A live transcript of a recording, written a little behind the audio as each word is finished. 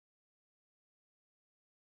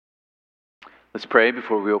Let's pray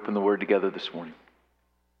before we open the Word together this morning.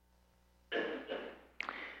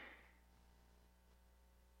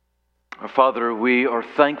 Our Father, we are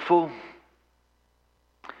thankful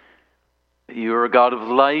that you are a God of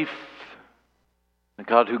life, a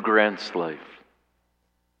God who grants life.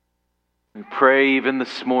 We pray even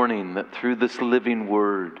this morning that through this living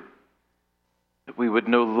Word, that we would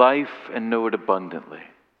know life and know it abundantly.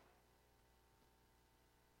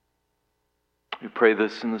 We pray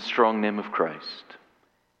this in the strong name of Christ.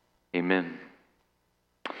 Amen.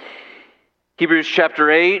 Hebrews chapter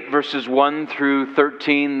 8, verses 1 through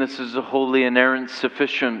 13. This is a holy, inerrant,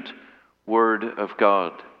 sufficient Word of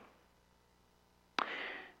God.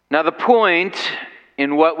 Now the point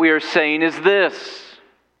in what we are saying is this.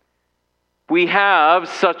 We have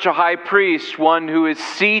such a high priest, one who is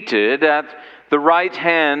seated at the right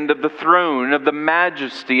hand of the throne of the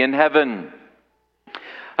majesty in heaven,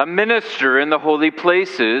 a minister in the holy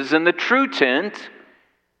places, in the true tent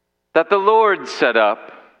that the Lord set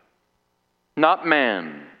up, not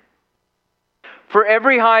man. For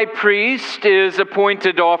every high priest is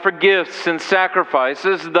appointed to offer gifts and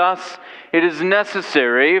sacrifices. Thus, it is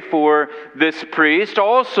necessary for this priest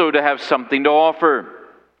also to have something to offer.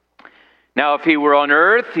 Now, if he were on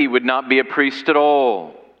earth, he would not be a priest at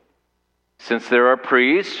all, since there are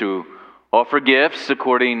priests who offer gifts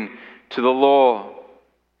according to the law.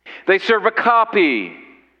 They serve a copy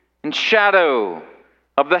and shadow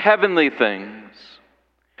of the heavenly things.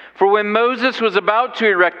 For when Moses was about to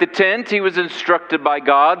erect the tent, he was instructed by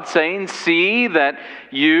God, saying, "See that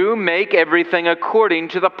you make everything according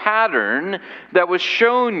to the pattern that was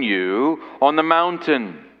shown you on the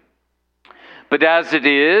mountain. But as it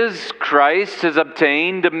is, Christ has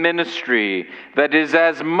obtained a ministry that is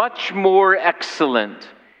as much more excellent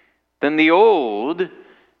than the old,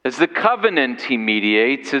 as the covenant he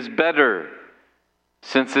mediates is better,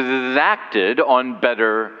 since it is acted on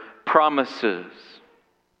better promises.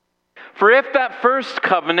 For if that first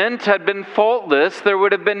covenant had been faultless, there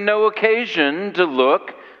would have been no occasion to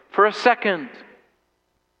look for a second.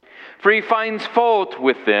 For he finds fault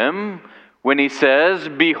with them when he says,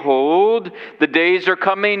 'Behold, the days are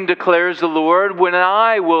coming, declares the Lord, when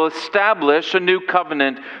I will establish a new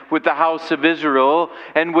covenant with the house of Israel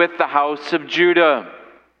and with the house of Judah.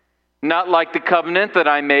 Not like the covenant that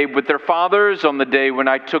I made with their fathers on the day when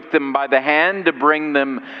I took them by the hand to bring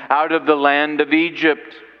them out of the land of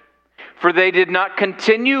Egypt. For they did not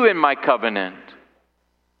continue in my covenant.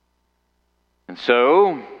 And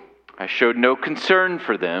so I showed no concern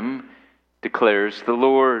for them, declares the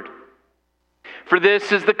Lord. For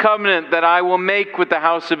this is the covenant that I will make with the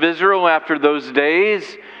house of Israel after those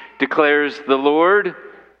days, declares the Lord.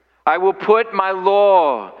 I will put my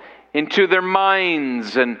law into their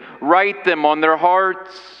minds and write them on their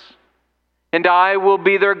hearts. And I will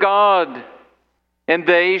be their God, and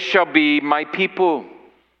they shall be my people.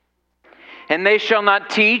 And they shall not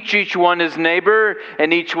teach each one his neighbor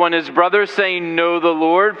and each one his brother, saying, Know the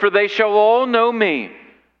Lord, for they shall all know me,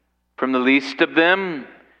 from the least of them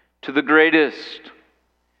to the greatest.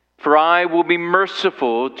 For I will be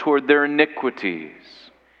merciful toward their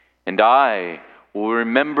iniquities, and I will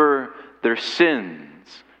remember their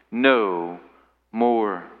sins no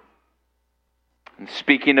more. And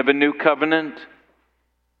speaking of a new covenant,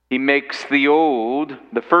 he makes the old,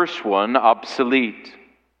 the first one, obsolete.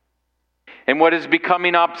 And what is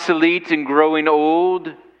becoming obsolete and growing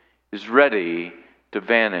old is ready to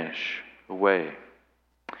vanish away.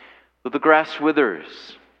 Though the grass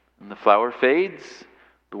withers and the flower fades,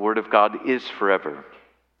 the word of God is forever.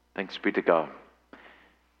 Thanks be to God.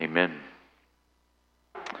 Amen.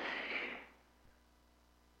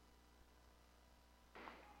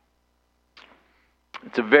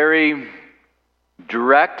 It's a very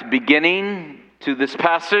direct beginning to this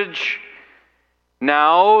passage.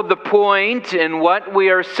 Now, the point in what we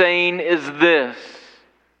are saying is this.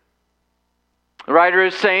 The writer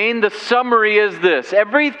is saying the summary is this.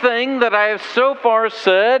 Everything that I have so far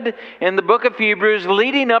said in the book of Hebrews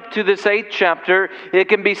leading up to this 8th chapter, it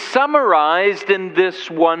can be summarized in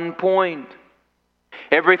this one point.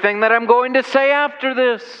 Everything that I'm going to say after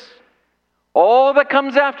this, all that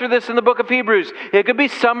comes after this in the book of Hebrews, it could be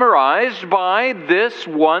summarized by this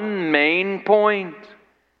one main point.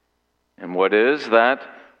 And what is that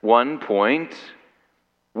one point?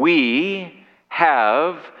 We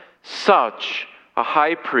have such a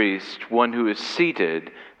high priest, one who is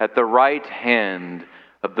seated at the right hand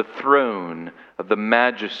of the throne of the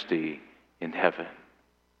majesty in heaven.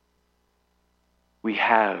 We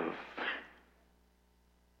have.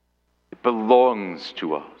 It belongs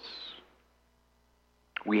to us.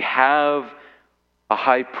 We have a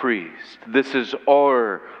high priest. This is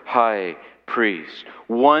our high priest,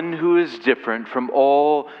 one who is different from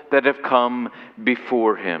all that have come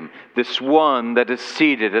before him, this one that is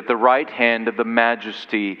seated at the right hand of the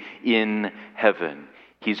Majesty in heaven.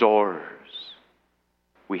 He's ours.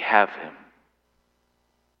 We have him.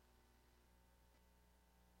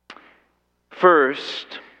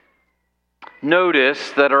 First,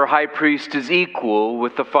 notice that our high priest is equal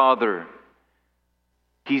with the Father.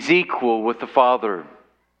 He's equal with the Father.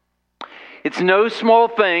 It's no small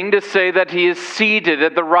thing to say that he is seated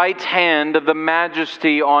at the right hand of the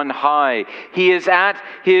Majesty on high. He is at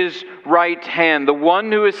his right hand, the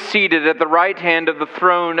one who is seated at the right hand of the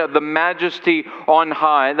throne of the Majesty on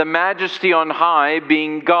high, the Majesty on high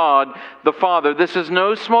being God the Father. This is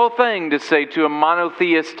no small thing to say to a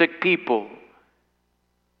monotheistic people.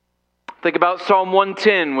 Think about Psalm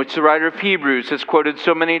 110, which the writer of Hebrews has quoted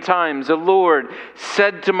so many times. The Lord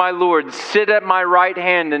said to my Lord, sit at my right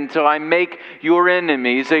hand until I make your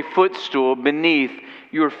enemies a footstool beneath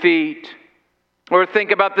your feet. Or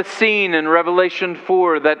think about the scene in Revelation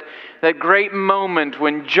 4, that great moment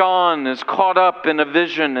when John is caught up in a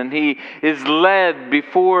vision and he is led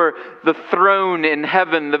before the throne in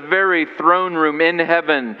heaven, the very throne room in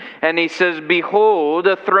heaven. And he says, behold,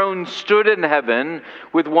 a throne stood in heaven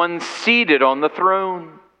with one seated on the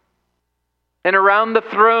throne. And around the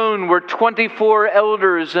throne were 24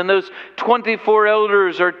 elders, and those 24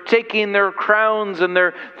 elders are taking their crowns and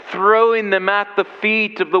they're throwing them at the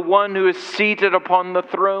feet of the one who is seated upon the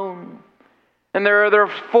throne. And there are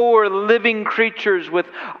 4 living creatures with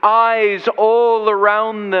eyes all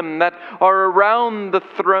around them that are around the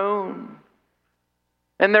throne.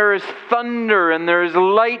 And there is thunder, and there is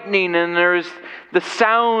lightning, and there is the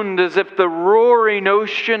sound as if the roaring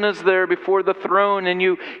ocean is there before the throne. And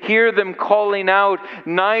you hear them calling out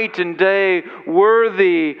night and day,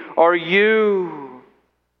 worthy are you,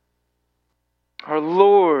 our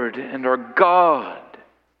Lord and our God,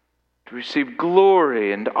 to receive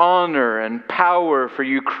glory and honor and power. For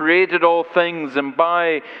you created all things, and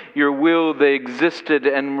by your will they existed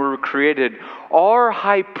and were created. Our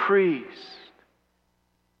high priest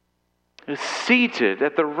is seated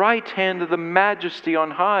at the right hand of the Majesty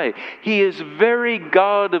on high. He is very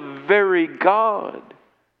God of very God.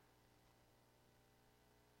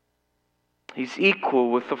 He's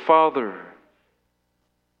equal with the Father.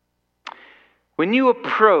 When you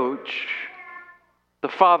approach the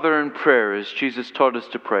Father in prayer, as Jesus taught us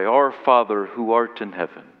to pray, Our Father who art in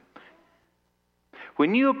heaven.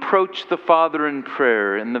 When you approach the Father in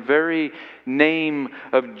prayer in the very name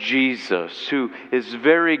of Jesus, who is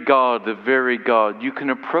very God of very God, you can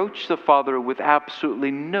approach the Father with absolutely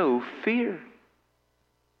no fear.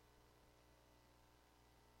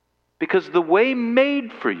 Because the way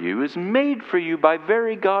made for you is made for you by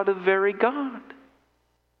very God of very God.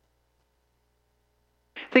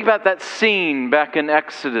 Think about that scene back in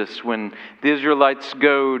Exodus when the Israelites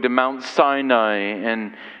go to Mount Sinai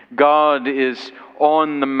and God is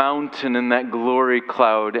on the mountain in that glory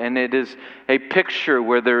cloud, and it is a picture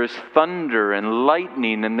where there is thunder and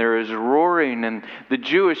lightning and there is roaring, and the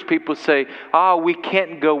Jewish people say, we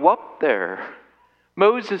can't go up there.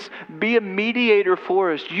 Moses, be a mediator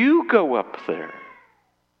for us. You go up there.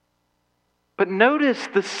 But notice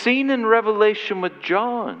the scene in Revelation with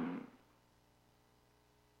John.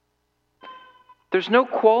 There's no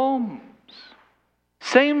qualms.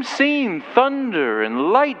 Same scene, thunder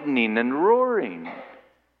and lightning and roaring.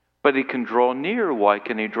 But he can draw near. Why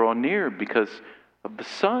can he draw near? Because of the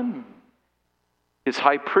Son. His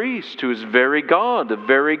high priest, who is very God,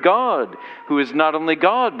 who is not only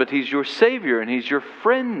God, but he's your Savior and he's your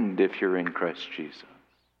friend if you're in Christ Jesus.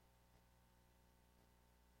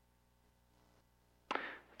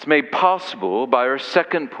 It's made possible by our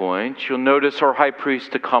second point. You'll notice our high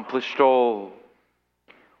priest accomplished all.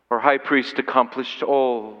 Our high priest accomplished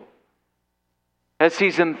all. As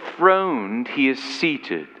he's enthroned, he is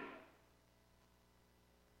seated.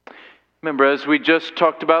 Remember, as we just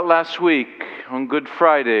talked about last week on Good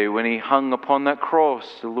Friday, when he hung upon that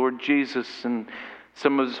cross, the Lord Jesus, and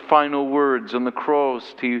some of his final words on the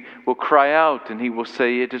cross, he will cry out and he will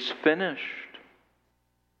say, "It is finished."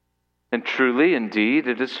 And truly, indeed,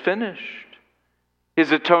 it is finished.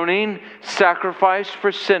 His atoning sacrifice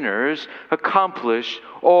for sinners accomplished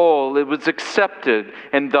all. It was accepted,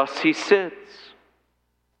 and thus he sits.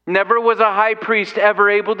 Never was a high priest ever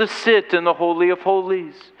able to sit in the Holy of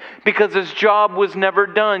Holies, because his job was never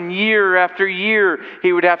done. Year after year,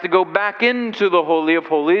 he would have to go back into the Holy of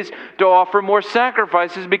Holies to offer more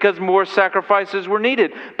sacrifices, because more sacrifices were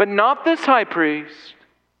needed. But not this high priest.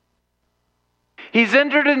 He's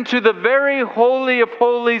entered into the very Holy of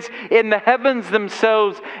Holies in the heavens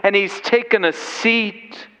themselves, and he's taken a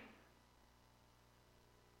seat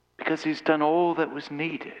Because He's done all that was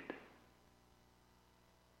needed.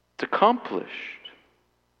 It's accomplished.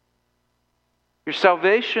 Your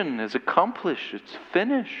salvation is accomplished. It's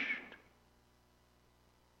finished.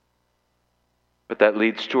 But that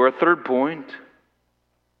leads to our third point.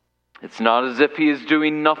 It's not as if He is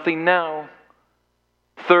doing nothing now.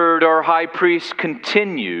 Third, our high priest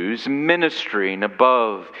continues ministering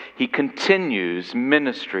above. He continues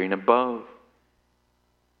ministering above.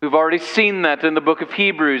 We've already seen that in the book of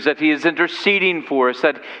Hebrews, that He is interceding for us,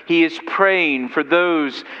 that He is praying for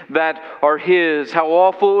those that are His. How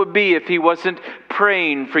awful it would be if He wasn't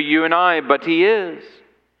praying for you and I, but He is.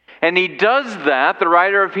 And He does that, the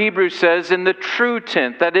writer of Hebrews says, in the true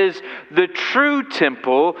tent. That is, the true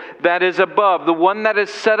temple that is above, the one that is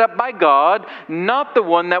set up by God, not the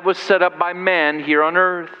one that was set up by man here on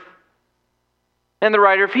earth. And the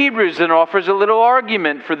writer of Hebrews then offers a little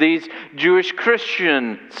argument for these Jewish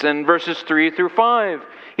Christians in verses 3 through 5.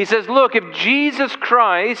 He says, look, if Jesus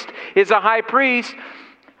Christ is a high priest,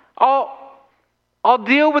 I'll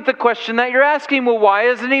deal with the question that you're asking. Well, why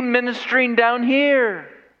isn't He ministering down here?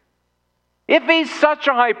 If He's such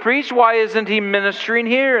a high priest, why isn't He ministering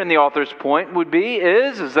here? And the author's point would be,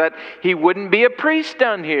 is that He wouldn't be a priest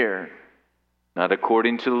down here. Not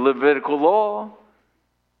according to the Levitical law.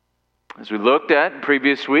 As we looked at in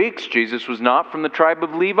previous weeks, Jesus was not from the tribe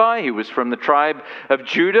of Levi. He was from the tribe of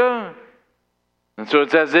Judah. And so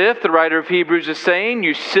it's as if the writer of Hebrews is saying,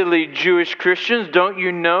 you silly Jewish Christians, don't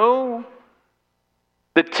you know?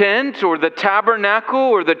 The tent or the tabernacle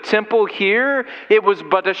or the temple here, it was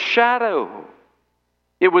but a shadow.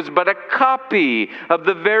 It was but a copy of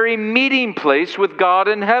the very meeting place with God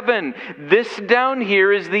in heaven. This down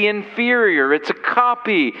here is the inferior. It's a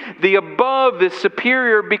copy. The above is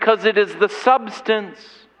superior because it is the substance.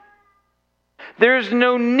 There's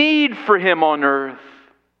no need for Him on earth.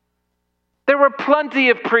 There were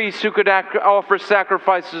plenty of priests who could offer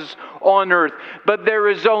sacrifices on earth, but there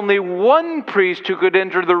is only one priest who could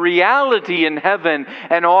enter the reality in heaven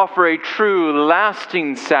and offer a true,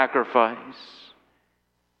 lasting sacrifice.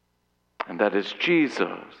 And that is Jesus.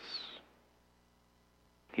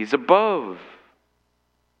 He's above.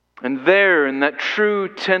 And there, in that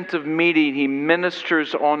true tent of meeting, He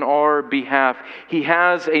ministers on our behalf. He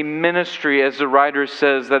has a ministry, as the writer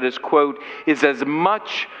says, that is, quote, is as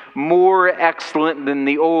much more excellent than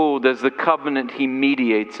the old as the covenant He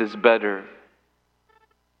mediates is better.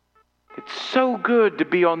 It's so good to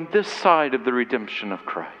be on this side of the redemption of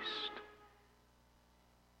Christ.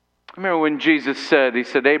 I remember when Jesus said, He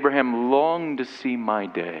said, Abraham longed to see my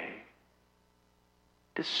day.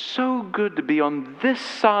 It is so good to be on this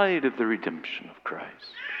side of the redemption of Christ.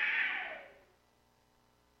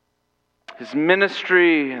 His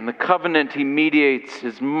ministry and the covenant He mediates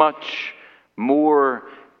is much more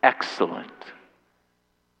excellent.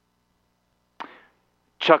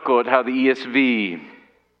 Chuckle at how the ESV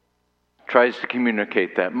tries to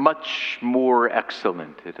communicate that. Much more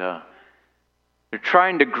excellent. They're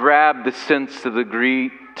trying to grab the sense of the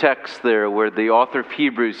Greek text there where the author of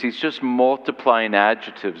Hebrews, he's just multiplying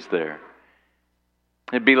adjectives there.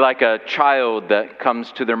 It'd be like a child that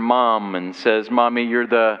comes to their mom and says, Mommy, you're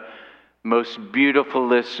the most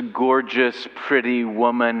beautifulest, gorgeous, pretty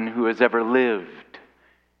woman who has ever lived.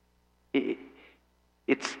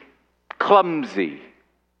 It's clumsy.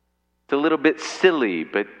 It's a little bit silly,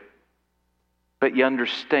 but you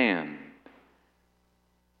understand.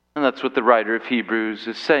 And that's what the writer of Hebrews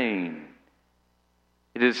is saying.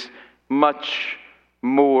 It is much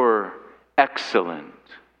more excellent.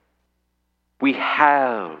 We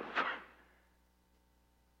have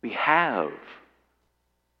a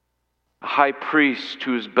high priest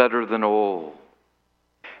who is better than all.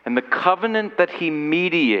 And the covenant that He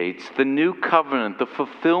mediates, the new covenant, the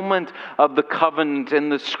fulfillment of the covenant in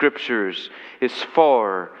the Scriptures is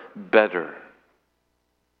far better.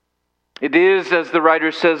 It is, as the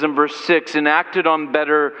writer says in verse 6, enacted on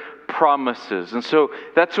better promises. And so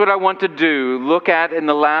that's what I want to do, look at in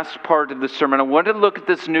the last part of the sermon. I want to look at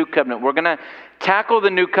this new covenant. We're going to tackle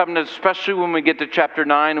the new covenant, especially when we get to chapter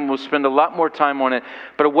 9, and we'll spend a lot more time on it.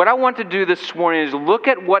 But what I want to do this morning is look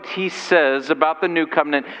at what he says about the new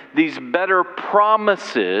covenant, these better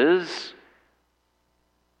promises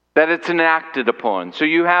that it's enacted upon. So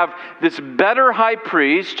you have this better high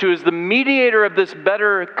priest who is the mediator of this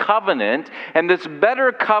better covenant, and this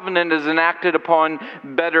better covenant is enacted upon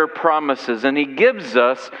better promises. And he gives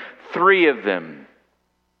us 3 of them.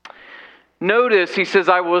 Notice he says,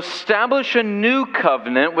 I will establish a new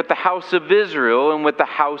covenant with the house of Israel and with the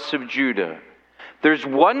house of Judah. There's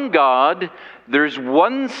one God, there's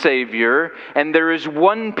one Savior, and there is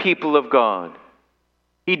one people of God.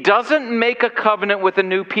 He doesn't make a covenant with a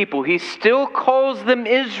new people. He still calls them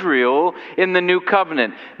Israel in the new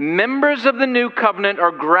covenant. Members of the new covenant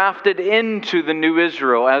are grafted into the new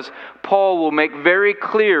Israel, as Paul will make very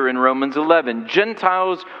clear in Romans 11.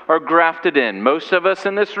 Gentiles are grafted in. Most of us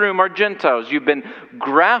in this room are Gentiles. You've been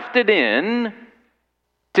grafted in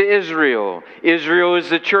to Israel. Israel is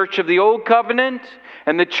the church of the old covenant,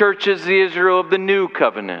 and the church is the Israel of the new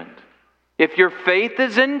covenant. If your faith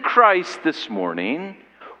is in Christ this morning,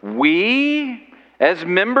 we, as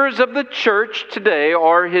members of the church today,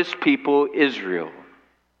 are His people, Israel.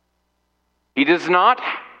 He does not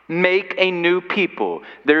make a new people.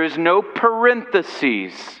 There is no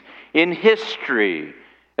parentheses in history,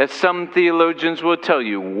 as some theologians will tell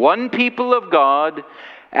you. One people of God,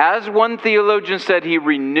 as one theologian said, He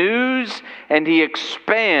renews and He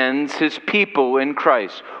expands His people in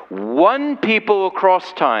Christ. One people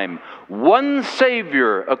across time. One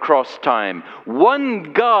Savior across time.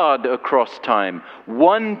 One God across time.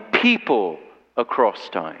 One people across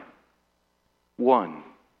time. One.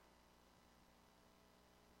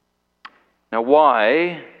 Now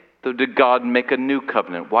why, though, did God make a new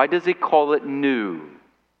covenant? Why does He call it new?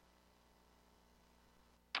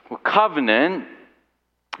 Well, covenant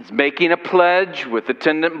is making a pledge with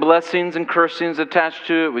attendant blessings and cursings attached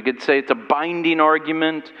to it. We could say it's a binding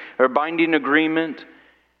argument or binding agreement.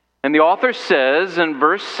 And the author says in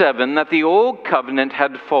verse 7 that the old covenant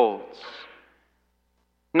had faults.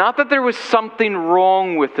 Not that there was something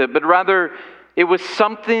wrong with it, but rather it was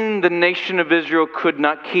something the nation of Israel could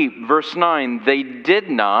not keep. Verse 9, they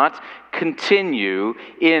did not continue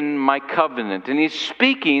in my covenant. And he's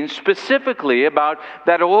speaking specifically about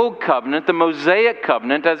that old covenant, the Mosaic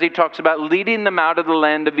covenant, as he talks about leading them out of the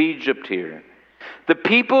land of Egypt here. The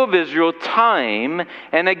people of Israel time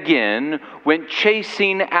and again went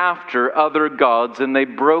chasing after other gods, and they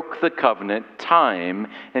broke the covenant time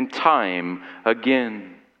and time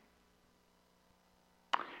again.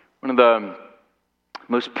 One of the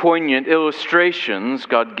most poignant illustrations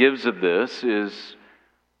God gives of this is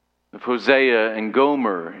of Hosea and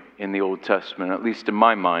Gomer in the Old Testament, at least in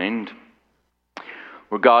my mind,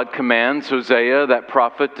 where God commands Hosea, that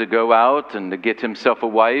prophet, to go out and to get himself a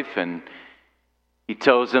wife, and He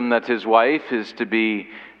tells him that his wife is to be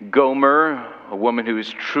Gomer, a woman who is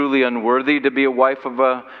truly unworthy to be a wife of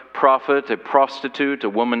a prophet, a prostitute, a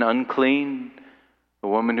woman unclean, a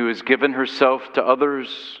woman who has given herself to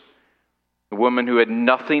others, a woman who had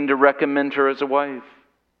nothing to recommend her as a wife.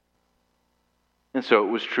 And so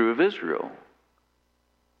it was true of Israel.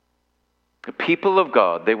 The people of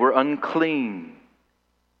God, they were unclean.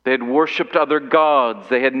 They had worshipped other gods.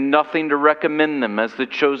 They had nothing to recommend them as the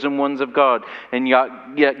chosen ones of God. And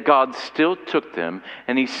yet God still took them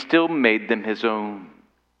and He still made them His own.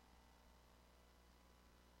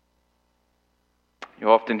 You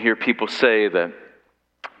often hear people say that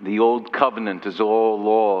the old covenant is all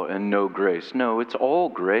law and no grace. No, it's all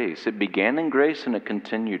grace. It began in grace and it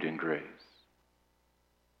continued in grace.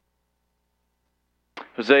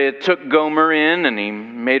 Hosea took Gomer in and he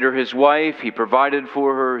made her his wife. He provided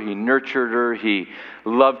for her. He nurtured her. He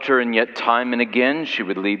loved her. And yet time and again she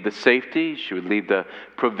would leave the safety. She would leave the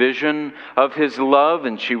provision of his love.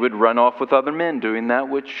 And she would run off with other men doing that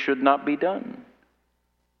which should not be done.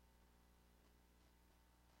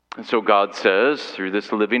 And so God says through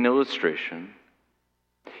this living illustration,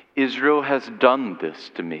 Israel has done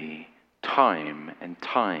this to me time and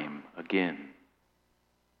time again.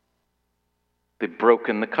 They've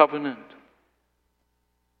broken the covenant.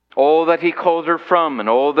 All that He called her from and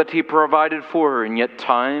all that He provided for her, and yet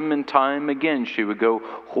time and time again she would go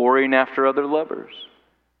whoring after other lovers.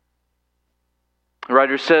 The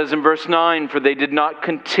writer says in verse 9, for they did not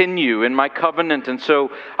continue in my covenant, and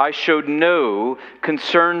so I showed no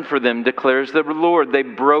concern for them, declares the Lord. They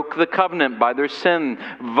broke the covenant by their sin,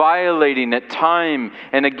 violating it time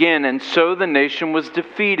and again, and so the nation was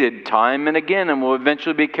defeated time and again and will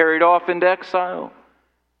eventually be carried off into exile.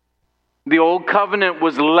 The old covenant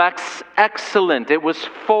was less excellent. It was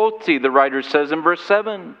faulty, the writer says in verse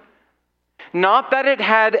 7. Not that it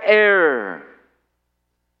had error,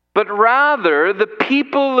 but rather the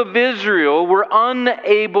people of Israel were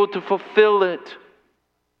unable to fulfill it.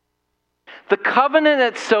 The covenant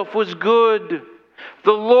itself was good.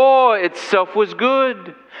 The law itself was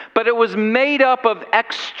good. But it was made up of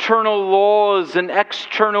external laws and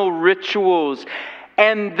external rituals.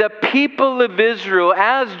 And the people of Israel,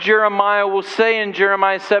 as Jeremiah will say in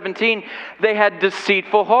Jeremiah 17, they had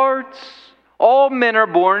deceitful hearts. All men are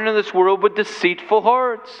born into this world with deceitful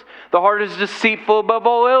hearts. The heart is deceitful above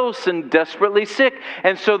all else and desperately sick.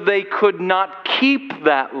 And so they could not keep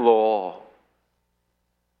that law.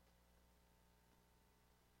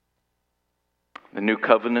 The new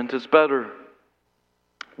covenant is better.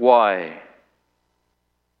 Why?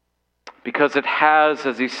 Because it has,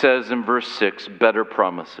 as he says in verse 6, better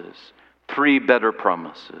promises. 3 better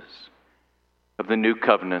promises of the new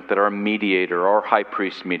covenant that our mediator, our high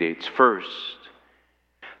priest mediates. First,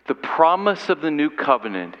 the promise of the new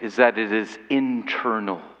covenant is that it is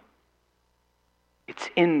internal. It's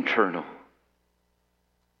internal.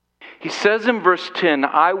 He says in verse 10,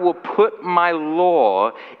 I will put my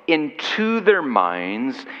law into their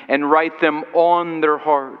minds and write them on their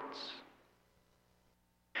hearts.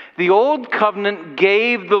 The old covenant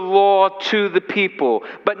gave the law to the people,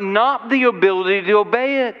 but not the ability to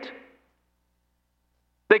obey it.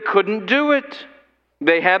 They couldn't do it.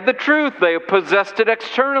 They had the truth. They possessed it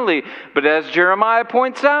externally. But as Jeremiah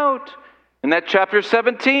points out, in that chapter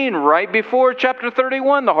 17, right before chapter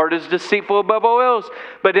 31, the heart is deceitful above all else.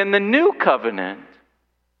 But in the new covenant,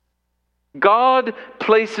 God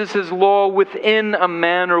places His law within a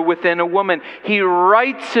man or within a woman. He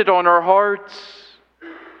writes it on our hearts.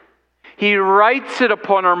 He writes it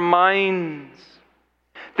upon our minds.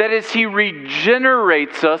 That is, He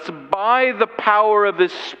regenerates us by the power of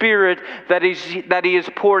His Spirit that He has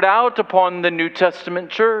poured out upon the New Testament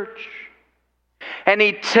church. And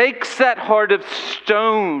He takes that heart of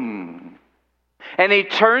stone and He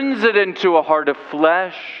turns it into a heart of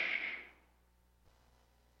flesh.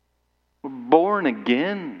 We're born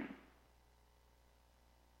again.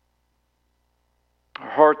 Our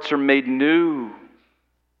hearts are made new.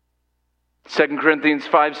 2 Corinthians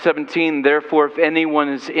 5:17, therefore, if anyone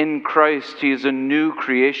is in Christ, he is a new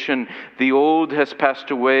creation. The old has passed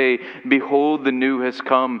away. Behold, the new has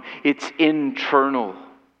come. It's internal.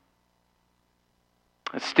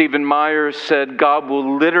 As Stephen Myers said, God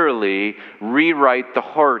will literally rewrite the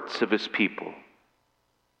hearts of His people.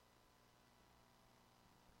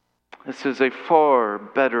 This is a far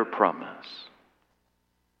better promise.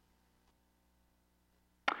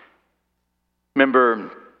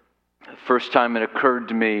 Remember, the first time it occurred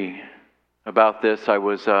to me about this, I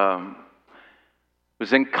was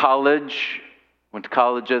in college, went to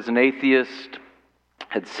college as an atheist,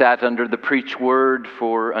 had sat under the preach word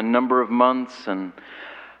for a number of months, and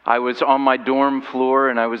I was on my dorm floor,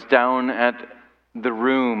 and I was down at the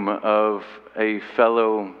room of a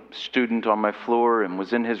fellow student on my floor, and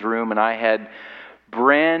was in his room, and I had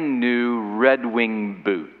brand new Red Wing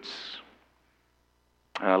boots.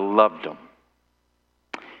 And I loved them.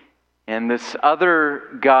 And this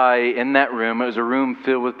other guy in that room, it was a room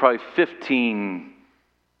filled with probably 15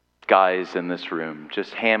 guys in this room,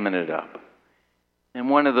 just hamming it up. And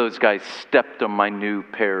one of those guys stepped on my new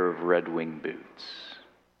pair of Red Wing boots.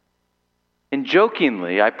 And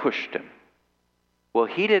jokingly, I pushed him. Well,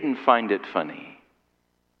 he didn't find it funny.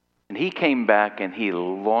 And he came back and he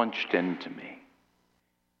launched into me.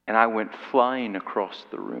 And I went flying across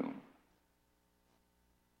the room.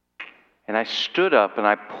 And I stood up and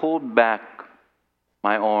I pulled back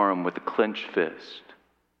my arm with a clenched fist.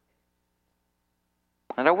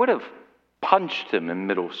 And I would have punched him in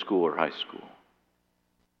middle school or high school.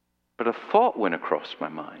 But a thought went across my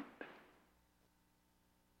mind.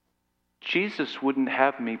 Jesus wouldn't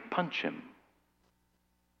have me punch him.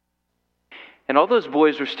 And all those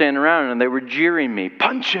boys were standing around and they were jeering me,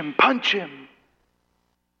 punch him, punch him.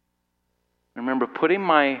 I remember putting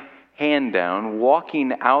my hand down,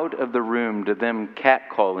 walking out of the room to them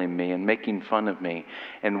catcalling me and making fun of me,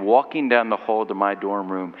 and walking down the hall to my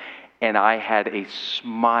dorm room, and I had a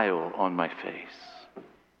smile on my face.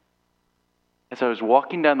 As I was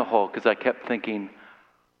walking down the hall, because I kept thinking,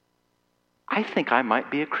 I think I might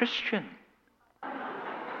be a Christian.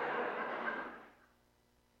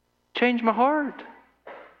 Change my heart.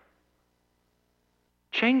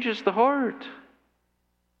 Changes the heart.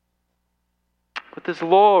 With this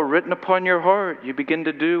law written upon your heart, you begin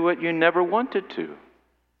to do what you never wanted to.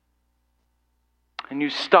 And you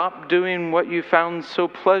stop doing what you found so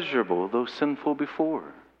pleasurable, though sinful before.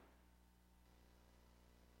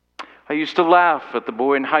 I used to laugh at the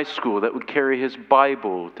boy in high school that would carry his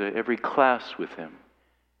Bible to every class with him.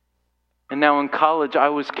 And now in college, I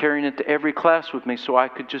was carrying it to every class with me so I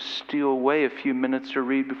could just steal away a few minutes to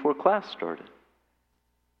read before class started.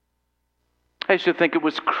 I used to think it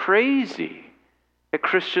was crazy that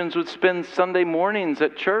Christians would spend Sunday mornings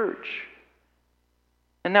at church.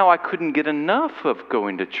 And now I couldn't get enough of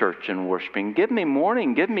going to church and worshiping. Give me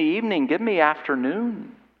morning, give me evening, give me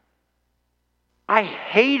afternoon. I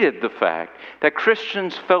hated the fact that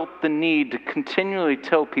Christians felt the need to continually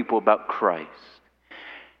tell people about Christ.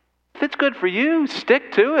 If it's good for you,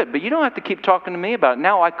 stick to it, but you don't have to keep talking to me about it.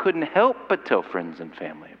 Now I couldn't help but tell friends and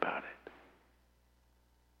family about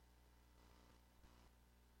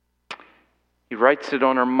it. He writes it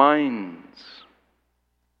on our minds.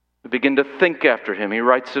 We begin to think after Him. He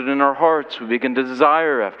writes it in our hearts. We begin to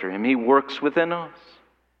desire after Him. He works within us.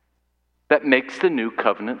 That makes the new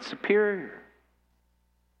covenant superior.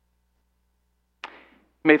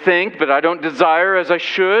 You may think, but I don't desire as I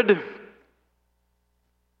should.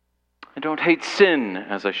 I don't hate sin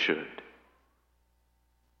as I should.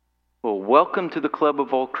 Well, welcome to the club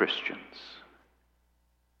of all Christians.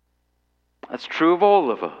 That's true of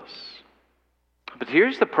all of us. But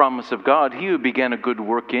here's the promise of God. He who began a good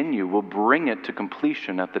work in you will bring it to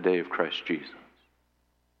completion at the day of Christ Jesus.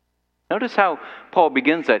 Notice how Paul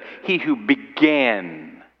begins that. He who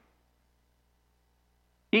began.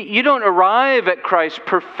 You don't arrive at Christ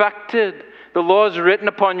perfected. The law is written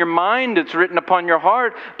upon your mind. It's written upon your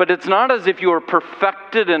heart. But it's not as if you are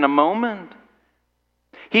perfected in a moment.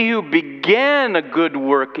 He who began a good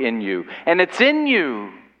work in you, and it's in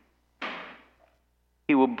you,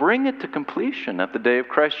 He will bring it to completion at the day of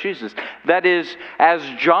Christ Jesus. That is, as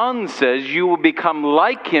John says, you will become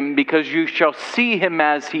like Him because you shall see Him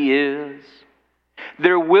as He is.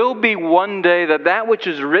 There will be one day that which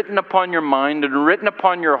is written upon your mind and written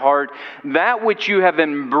upon your heart, that which you have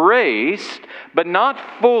embraced, but not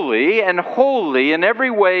fully and wholly in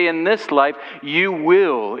every way in this life, you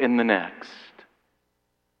will in the next.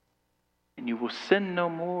 And you will sin no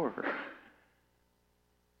more.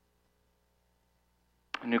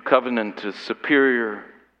 A new covenant is superior.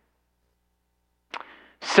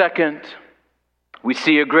 Second, we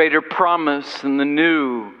see a greater promise in the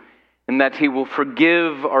new, in that He will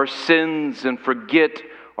forgive our sins and forget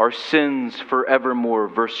our sins forevermore.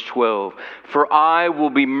 Verse 12, for I will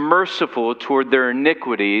be merciful toward their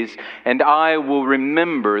iniquities, and I will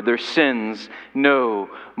remember their sins no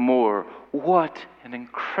more. What an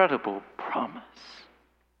incredible promise.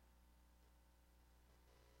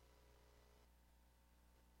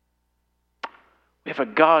 We have a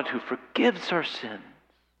God who forgives our sins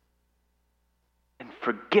and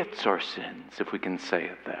forgets our sins, if we can say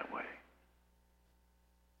it that way.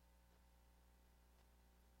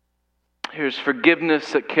 Here's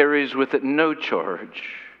forgiveness that carries with it no charge.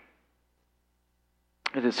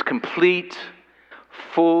 It is complete,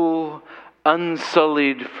 full,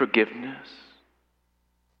 unsullied forgiveness.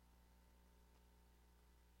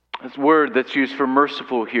 This word that's used for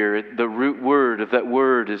merciful here, the root word of that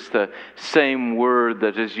word is the same word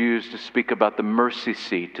that is used to speak about the mercy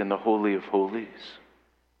seat in the Holy of Holies,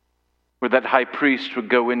 where that high priest would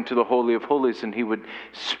go into the Holy of Holies and he would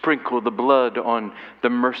sprinkle the blood on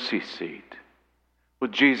the mercy seat.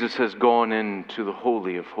 Well, Jesus has gone into the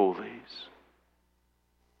Holy of Holies.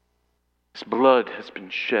 His blood has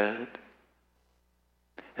been shed.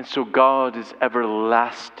 And so God is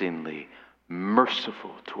everlastingly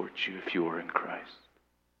merciful towards you if you are in Christ.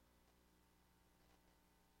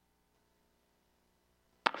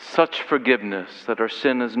 Such forgiveness that our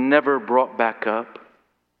sin is never brought back up.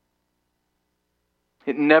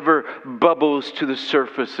 It never bubbles to the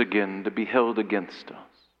surface again to be held against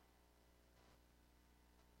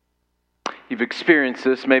us. You've experienced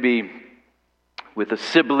this maybe with a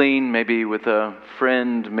sibling, maybe with a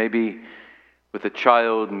friend, maybe with a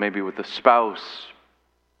child, maybe with a spouse,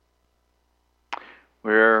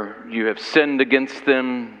 where you have sinned against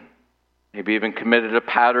them, maybe even committed a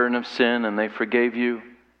pattern of sin and they forgave you.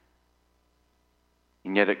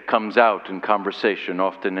 And yet it comes out in conversation,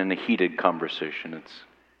 often in a heated conversation.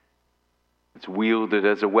 It's wielded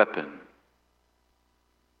as a weapon.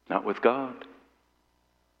 Not with God.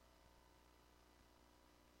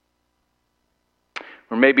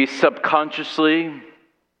 Or maybe subconsciously,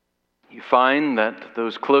 you find that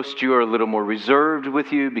those close to you are a little more reserved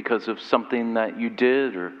with you because of something that you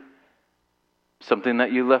did or something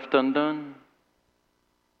that you left undone.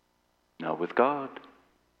 Not with God.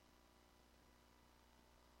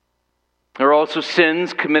 There are also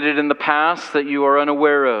sins committed in the past that you are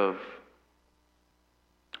unaware of.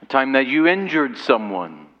 A time that you injured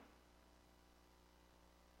someone,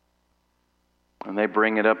 and they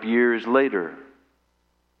bring it up years later.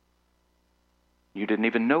 You didn't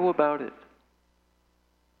even know about it.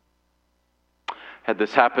 Had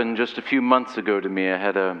this happen just a few months ago to me. I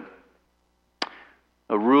had a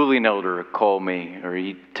ruling elder call me, or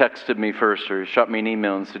he texted me first, or he shot me an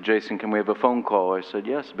email and said, "Jason, can we have a phone call?" I said,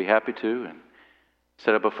 "Yes, I'd be happy to." And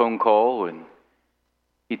set up a phone call, and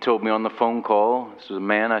he told me on the phone call, this was a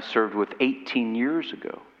man I served with 18 years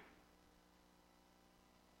ago.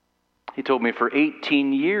 He told me for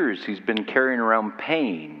 18 years he's been carrying around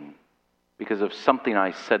pain because of something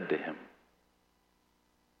I said to him.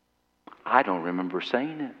 I don't remember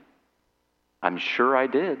saying it. I'm sure I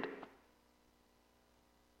did.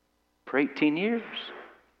 For 18 years.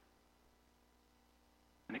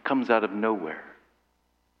 It comes out of nowhere.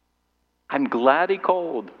 I'm glad He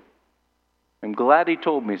called. I'm glad He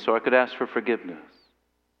told me so I could ask for forgiveness.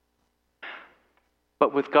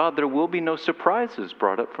 But with God, there will be no surprises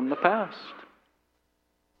brought up from the past.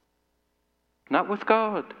 Not with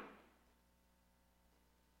God.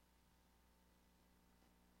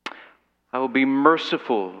 I will be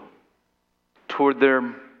merciful toward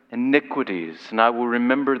their iniquities, and I will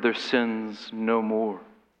remember their sins no more.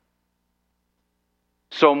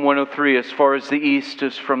 Psalm 103, as far as the east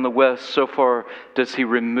is from the west, so far does He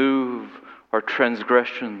remove our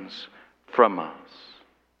transgressions from us.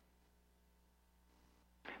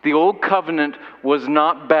 The old covenant was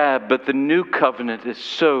not bad, but the new covenant is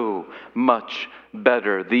so much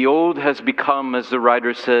better. The old has become, as the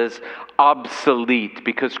writer says, obsolete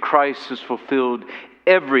because Christ has fulfilled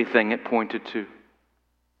everything it pointed to.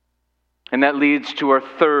 And that leads to our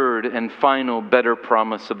third and final better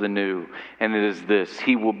promise of the new, and it is this: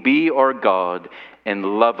 He will be our God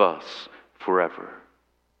and love us forever.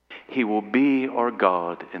 He will be our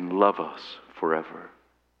God and love us forever.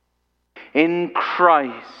 In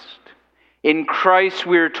Christ,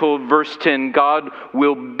 we are told, verse 10, God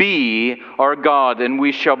will be our God and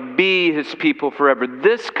we shall be His people forever.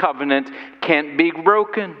 This covenant can't be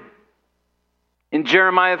broken. In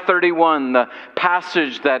Jeremiah 31, the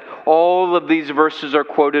passage that all of these verses are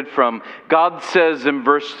quoted from, God says in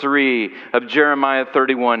verse 3 of Jeremiah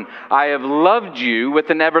 31, I have loved you with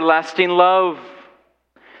an everlasting love.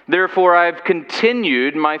 Therefore, I have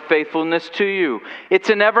continued my faithfulness to you. It's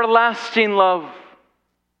an everlasting love.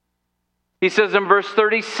 He says in verse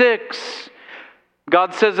 36,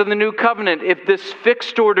 God says in the new covenant, if this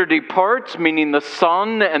fixed order departs, meaning the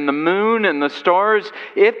sun and the moon and the stars,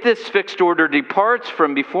 if this fixed order departs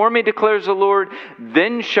from before me, declares the Lord,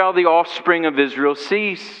 then shall the offspring of Israel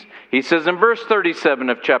cease. He says in verse 37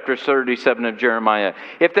 of chapter 37 of Jeremiah,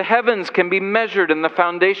 if the heavens can be measured and the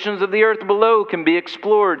foundations of the earth below can be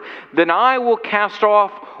explored, then I will cast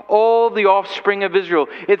off all the offspring of Israel.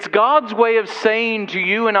 It's God's way of saying to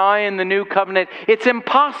you and I in the new covenant, it's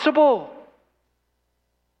impossible.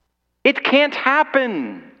 It can't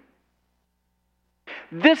happen.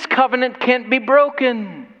 This covenant can't be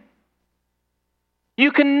broken.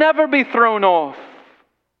 You can never be thrown off.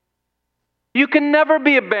 You can never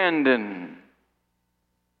be abandoned.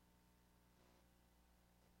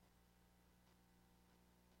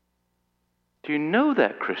 Do you know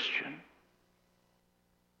that, Christian?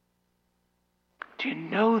 Do you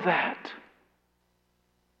know that?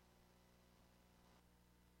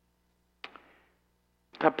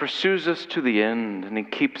 God pursues us to the end, and He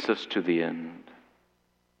keeps us to the end.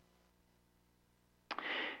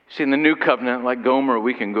 See, in the new covenant, like Gomer,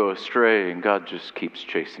 we can go astray, and God just keeps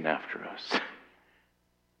chasing after us.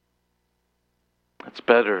 That's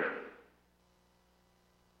better.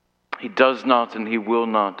 He does not and He will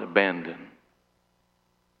not abandon.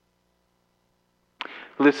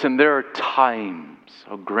 Listen, there are times,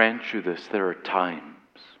 I'll grant you this, there are times,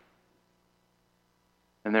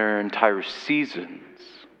 and there are entire seasons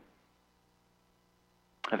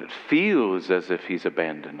that it feels as if He's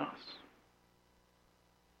abandoned us.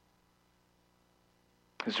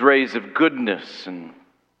 His rays of goodness and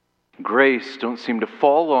grace don't seem to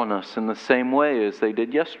fall on us in the same way as they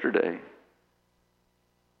did yesterday.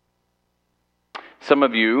 Some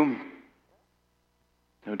of you,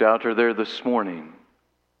 no doubt, are there this morning.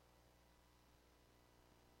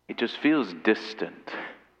 It just feels distant.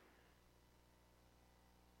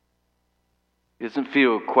 It doesn't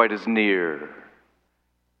feel quite as near.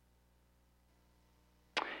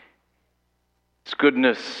 His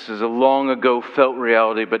goodness is a long ago felt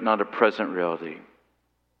reality, but not a present reality.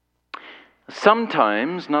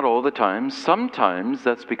 Sometimes, not all the time, sometimes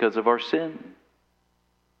that's because of our sin.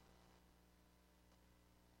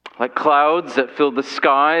 Like clouds that fill the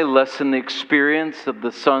sky, lessen the experience of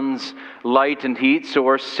the sun's light and heat, so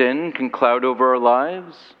our sin can cloud over our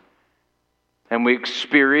lives. And we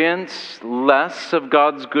experience less of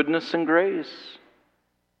God's goodness and grace.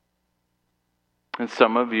 And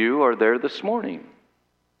some of you are there this morning.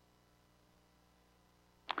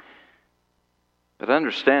 But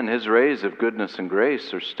understand, His rays of goodness and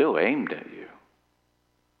grace are still aimed at you.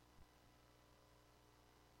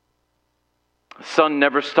 The sun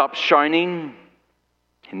never stops shining.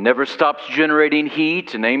 It never stops generating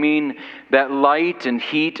heat and aiming that light and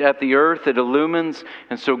heat at the earth. It illumines.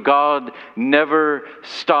 And so God never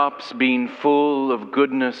stops being full of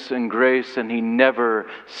goodness and grace, and He never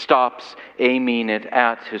stops aiming it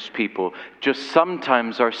at His people. Just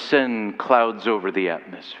sometimes our sin clouds over the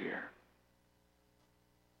atmosphere.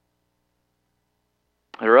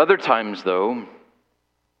 There are other times, though,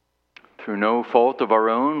 Through no fault of our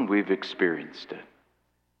own, we've experienced it.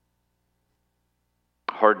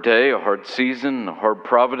 A hard day, a hard season, a hard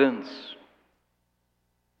providence.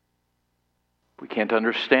 We can't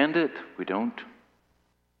understand it. We don't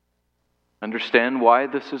understand why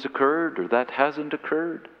this has occurred or that hasn't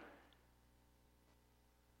occurred.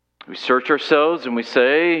 We search ourselves and we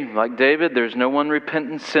say, like David, there's no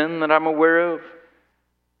unrepentant sin that I'm aware of.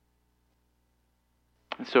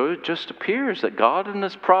 And so it just appears that God in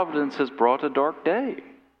His providence has brought a dark day.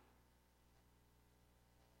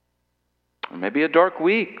 Or maybe a dark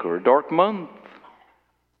week or a dark month.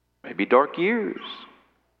 Maybe dark years.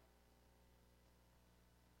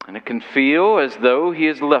 And it can feel as though He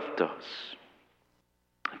has left us.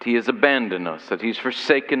 That He has abandoned us. That He's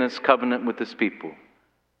forsaken His covenant with His people.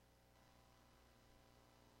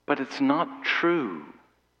 But it's not true.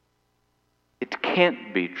 It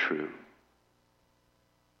can't be true.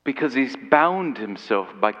 Because He's bound Himself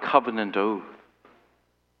by covenant oath.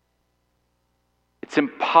 It's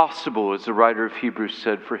impossible, as the writer of Hebrews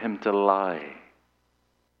said, for Him to lie.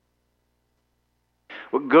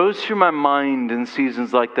 What goes through my mind in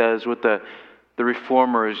seasons like that is what the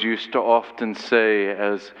Reformers used to often say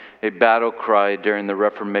as a battle cry during the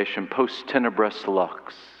Reformation, post tenebras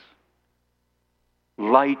lux.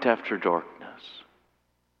 Light after darkness.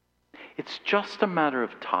 It's just a matter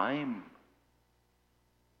of time.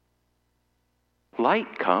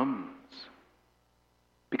 Light comes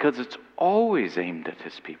because it's always aimed at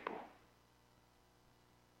His people.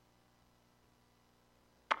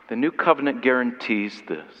 The new covenant guarantees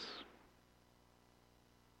this.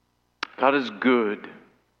 God is good,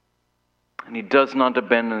 and He does not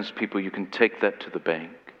abandon His people. You can take that to the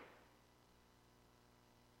bank.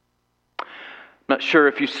 Not sure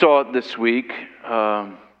if you saw it this week,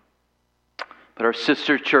 but our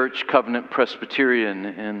sister church, Covenant Presbyterian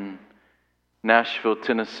in Nashville,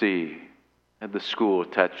 Tennessee, had the school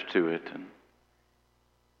attached to it, and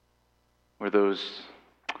where those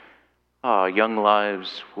young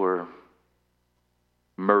lives were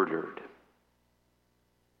murdered.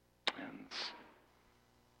 And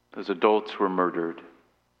those adults were murdered.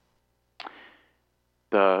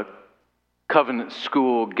 The Covenant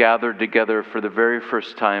School gathered together for the very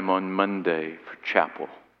first time on Monday for chapel.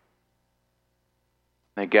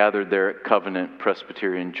 They gathered there at Covenant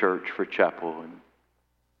Presbyterian Church for chapel. And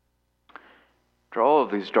after all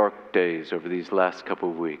of these dark days over these last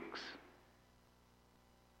couple of weeks,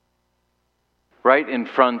 right in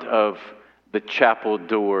front of the chapel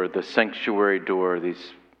door, the sanctuary door,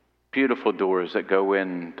 these beautiful doors that go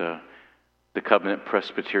into the Covenant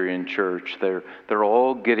Presbyterian Church, they're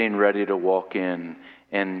all getting ready to walk in.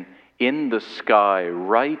 And in the sky,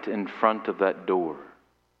 right in front of that door,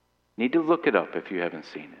 you need to look it up if you haven't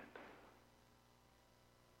seen it.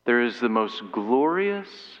 There is the most glorious,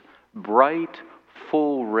 bright,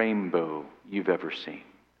 full rainbow you've ever seen.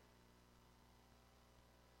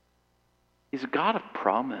 He's a God of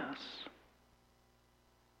promise.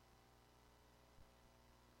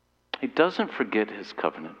 He doesn't forget His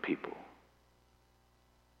covenant people.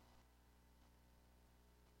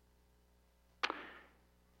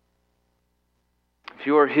 If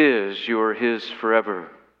you are His forever.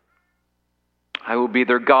 I will be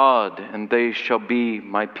their God, and they shall be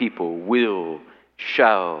my people. Will,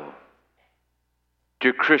 shall.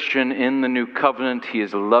 Dear Christian, in the new covenant, He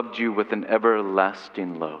has loved you with an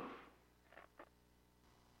everlasting love.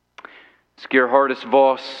 Gerhardus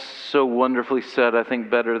Voss so wonderfully said, I think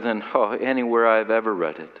better than anywhere I've ever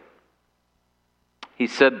read it. He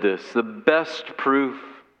said this, the best proof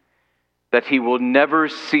that He will never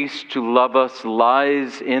cease to love us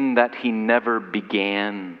lies in that He never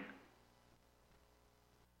began.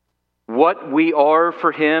 What we are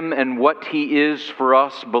for Him and what He is for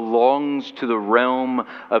us belongs to the realm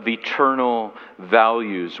of eternal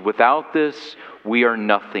values. Without this, we are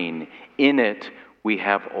nothing. In it, we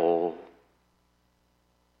have all.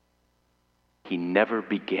 He never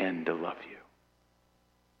began to love you.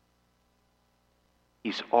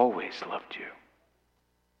 He's always loved you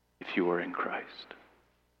if you are in Christ.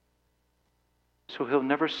 So He'll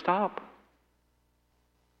never stop.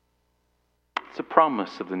 It's a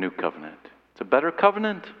promise of the new covenant. It's a better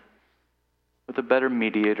covenant with a better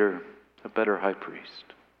mediator, a better high priest.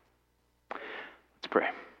 Let's pray.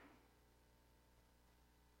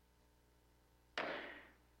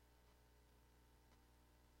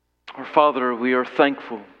 Our Father, we are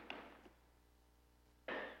thankful.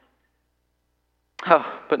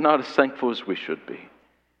 But not as thankful as we should be.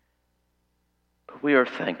 But we are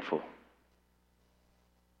thankful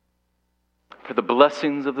for the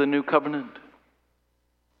blessings of the new covenant,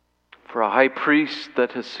 for a high priest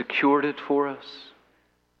that has secured it for us,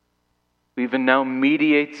 who even now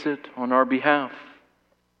mediates it on our behalf.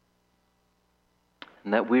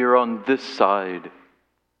 And that we are on this side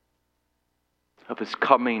of His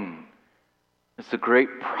coming as the great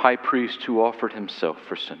high priest who offered Himself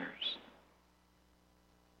for sinners.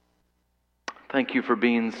 Thank You for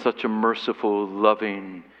being such a merciful,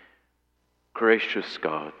 loving, gracious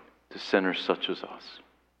God to sinners such as us.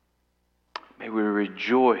 May we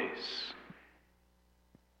rejoice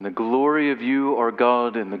in the glory of You, our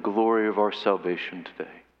God, and the glory of our salvation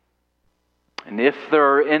today. And if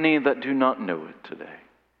there are any that do not know it today,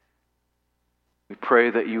 we pray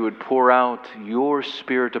that You would pour out Your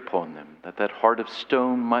Spirit upon them, that that heart of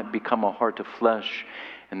stone might become a heart of flesh,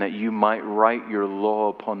 and that You might write Your law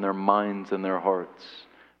upon their minds and their hearts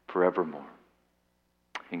forevermore.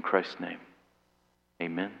 In Christ's name,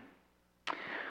 amen.